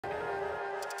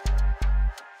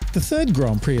The third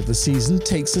Grand Prix of the season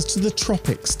takes us to the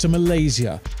tropics, to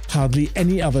Malaysia. Hardly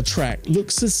any other track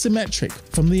looks as symmetric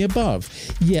from the above,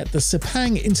 yet the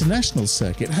Sepang International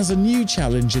Circuit has a new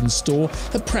challenge in store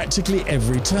at practically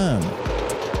every turn.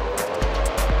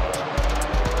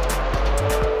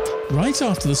 Right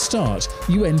after the start,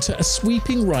 you enter a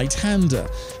sweeping right-hander,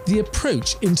 the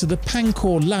approach into the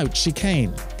Pangkor Laut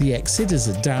chicane. The exit is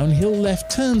a downhill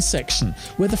left turn section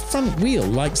where the front wheel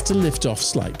likes to lift off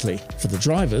slightly. For the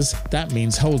drivers, that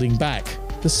means holding back.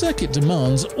 The circuit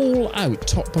demands all-out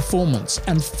top performance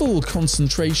and full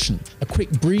concentration. A quick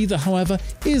breather, however,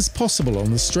 is possible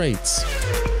on the straights.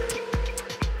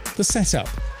 The setup,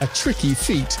 a tricky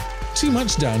feat. Too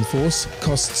much downforce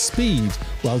costs speed,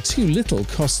 while too little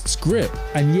costs grip.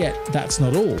 And yet, that's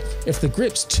not all. If the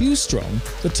grip's too strong,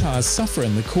 the tyres suffer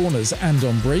in the corners and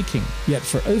on braking. Yet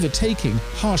for overtaking,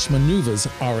 harsh manoeuvres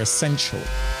are essential.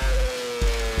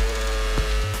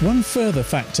 One further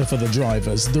factor for the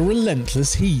drivers, the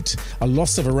relentless heat. A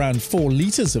loss of around 4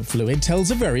 litres of fluid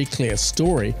tells a very clear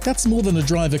story. That's more than a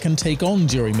driver can take on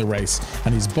during the race,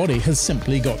 and his body has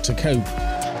simply got to cope.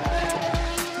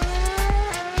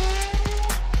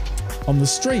 On the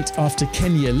straight after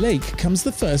Kenya Lake comes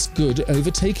the first good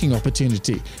overtaking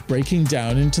opportunity, breaking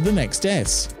down into the next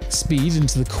S. Speed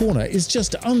into the corner is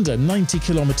just under 90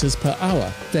 km per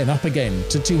hour, then up again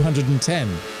to 210.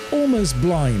 Almost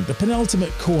blind, the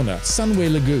penultimate corner,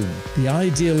 Sunway Lagoon. The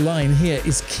ideal line here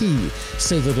is key,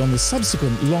 so that on the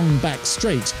subsequent long back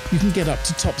straight you can get up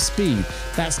to top speed,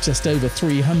 that's just over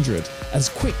 300, as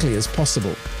quickly as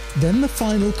possible. Then the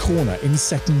final corner in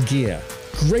second gear.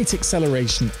 Great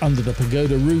acceleration under the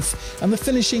pagoda roof, and the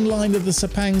finishing line of the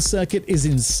Sepang circuit is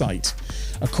in sight.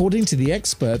 According to the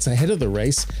experts ahead of the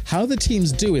race, how the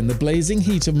teams do in the blazing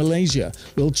heat of Malaysia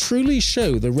will truly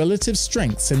show the relative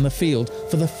strengths in the field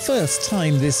for the first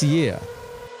time this year.